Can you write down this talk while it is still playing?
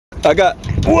I got.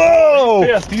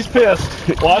 Whoa! He's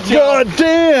pissed. Watch God out.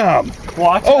 damn!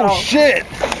 Watch Oh out. shit!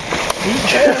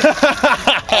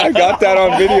 I got that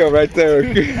on video right there.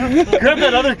 Grab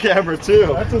that other camera too.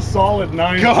 That's a solid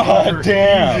 9. God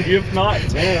damn. Easy, if not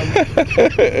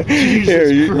 10.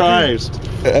 Jesus Christ.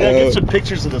 Yeah, get some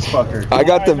pictures of this fucker. I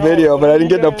got the video, but I didn't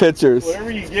get no pictures.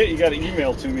 Whatever you get, you got to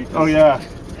email to me. Oh yeah.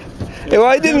 Yeah,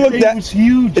 well, it didn't look that. It was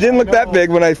huge. It didn't look that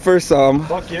big when I first saw him.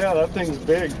 Fuck yeah, that thing's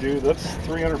big, dude. That's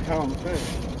 300-pound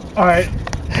fish. All right.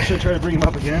 Should I try to bring him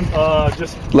up again?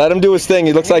 Just let him do his thing.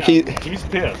 He looks like he's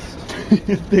pissed.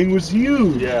 This thing was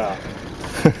huge. Yeah.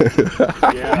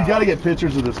 You gotta get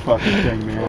pictures of this fucking thing, man.